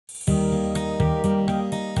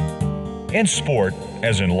In sport,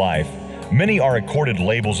 as in life, many are accorded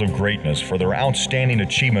labels of greatness for their outstanding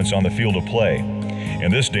achievements on the field of play. In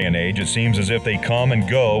this day and age, it seems as if they come and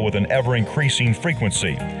go with an ever-increasing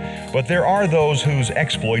frequency. But there are those whose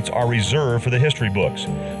exploits are reserved for the history books,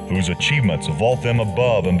 whose achievements vault them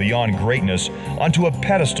above and beyond greatness onto a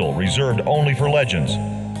pedestal reserved only for legends.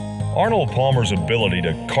 Arnold Palmer's ability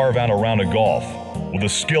to carve out a round of golf with the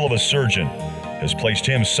skill of a surgeon has placed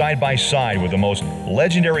him side by side with the most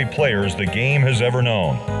legendary players the game has ever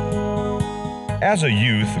known. As a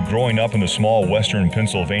youth, growing up in the small western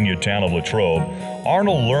Pennsylvania town of Latrobe,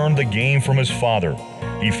 Arnold learned the game from his father.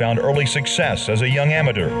 He found early success as a young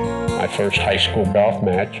amateur. My first high school golf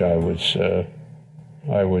match, I was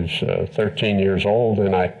 13 years old,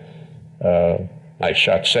 and I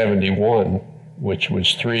shot 71, which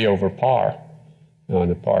was 3 over par on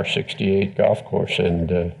the par 68 golf course,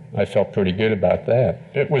 and I felt pretty good about that.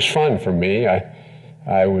 It was fun for me. I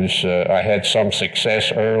had some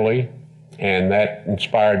success early, and that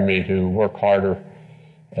inspired me to work harder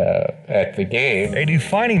at the game. A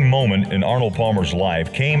defining moment in Arnold Palmer's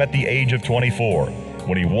life came at the age of 24,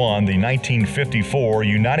 when he won the 1954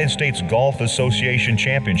 United States Golf Association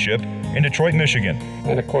Championship in Detroit, Michigan.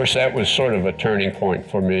 And of course, that was sort of a turning point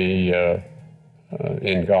for me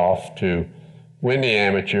in golf, to win the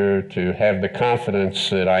amateur, to have the confidence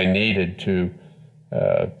that I needed to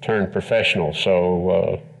turn professional.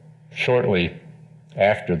 So shortly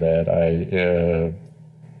after that, I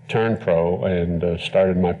turned pro and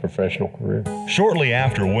started my professional career. Shortly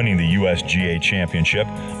after winning the USGA championship,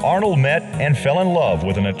 Arnold met and fell in love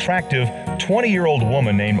with an attractive 20-year-old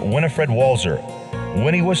woman named Winifred Walzer.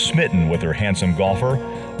 Winnie was smitten with her handsome golfer,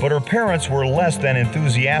 but her parents were less than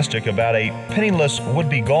enthusiastic about a penniless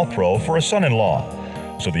would-be golf pro for a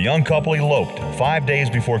son-in-law. So the young couple eloped 5 days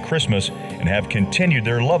before Christmas and have continued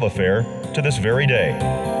their love affair to this very day.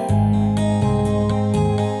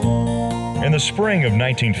 In the spring of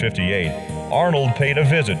 1958, Arnold paid a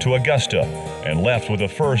visit to Augusta and left with the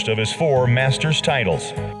first of his 4 Masters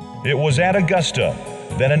titles. It was at Augusta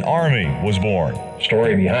that an army was born. The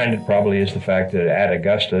story behind it probably is the fact that at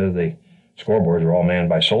Augusta, the scoreboards were all manned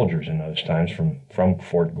by soldiers in those times from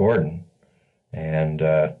Fort Gordon. And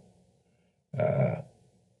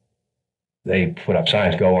they put up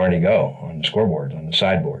signs, "Go, Arnie, go," on the scoreboards, on the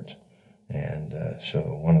sideboards. And so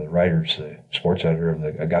one of the writers, the sports editor of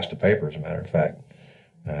the Augusta paper, as a matter of fact,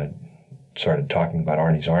 started talking about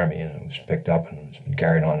Arnie's Army, and it was picked up and it's been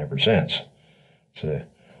carried on ever since. It's the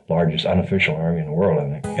largest unofficial army in the world,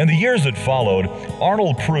 I think. In the years that followed,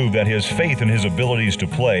 Arnold proved that his faith in his abilities to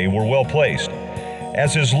play were well placed.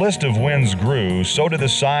 As his list of wins grew, so did the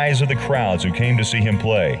size of the crowds who came to see him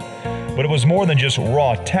play. But it was more than just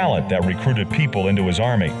raw talent that recruited people into his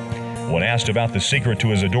army. When asked about the secret to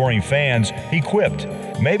his adoring fans, he quipped,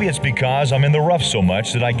 "Maybe it's because I'm in the rough so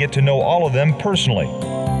much that I get to know all of them personally."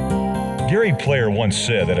 Gary Player once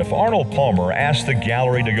said that if Arnold Palmer asked the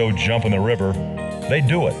gallery to go jump in the river, they'd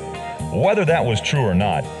do it. Whether that was true or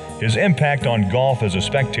not, his impact on golf as a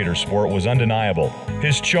spectator sport was undeniable.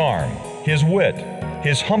 His charm, his wit,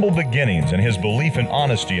 his humble beginnings, and his belief in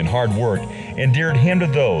honesty and hard work endeared him to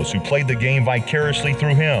those who played the game vicariously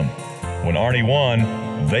through him. When Arnie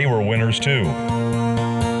won, they were winners too.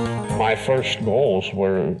 My first goals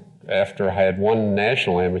were, after I had won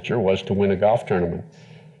national amateur, was to win a golf tournament.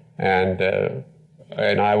 And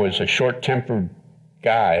I was a short-tempered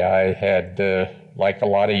guy. I had, like a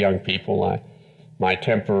lot of young people, my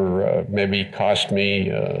temper maybe cost me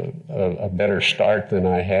a better start than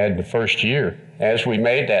I had the first year. As we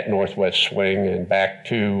made that northwest swing and back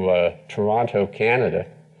to Toronto, Canada,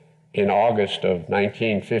 in August of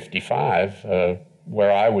 1955,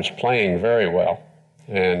 where I was playing very well,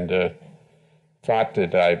 and thought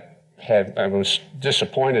that I was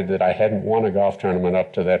disappointed that I hadn't won a golf tournament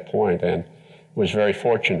up to that point, and was very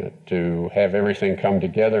fortunate to have everything come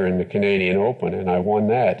together in the Canadian Open, and I won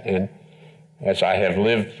that. And as I have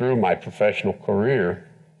lived through my professional career,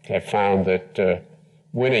 have found that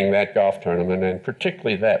winning that golf tournament, and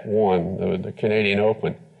particularly that one, the Canadian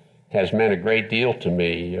Open, has meant a great deal to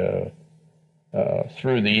me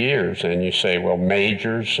through the years. And you say, well,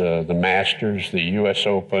 majors, the Masters, the US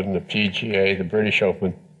Open, the PGA, the British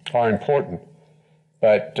Open are important.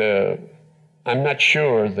 But I'm not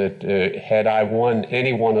sure that had I won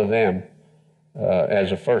any one of them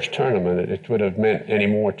as a first tournament, it would have meant any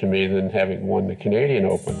more to me than having won the Canadian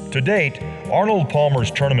Open. To date, Arnold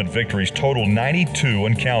Palmer's tournament victories total 92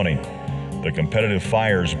 and counting. The competitive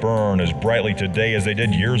fires burn as brightly today as they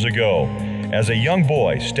did years ago, as a young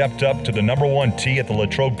boy stepped up to the #1 tee at the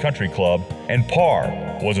Latrobe Country Club, and par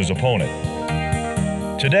was his opponent.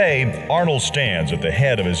 Today, Arnold stands at the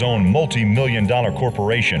head of his own multi-million-dollar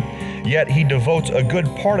corporation, yet he devotes a good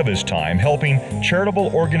part of his time helping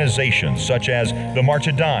charitable organizations such as the March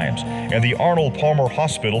of Dimes and the Arnold Palmer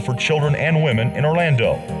Hospital for Children and Women in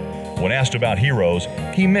Orlando. When asked about heroes,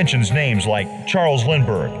 he mentions names like Charles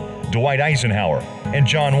Lindbergh, Dwight Eisenhower, and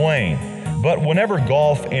John Wayne. But whenever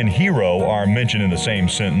golf and hero are mentioned in the same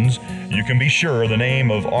sentence, you can be sure the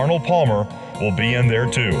name of Arnold Palmer will be in there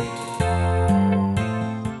too.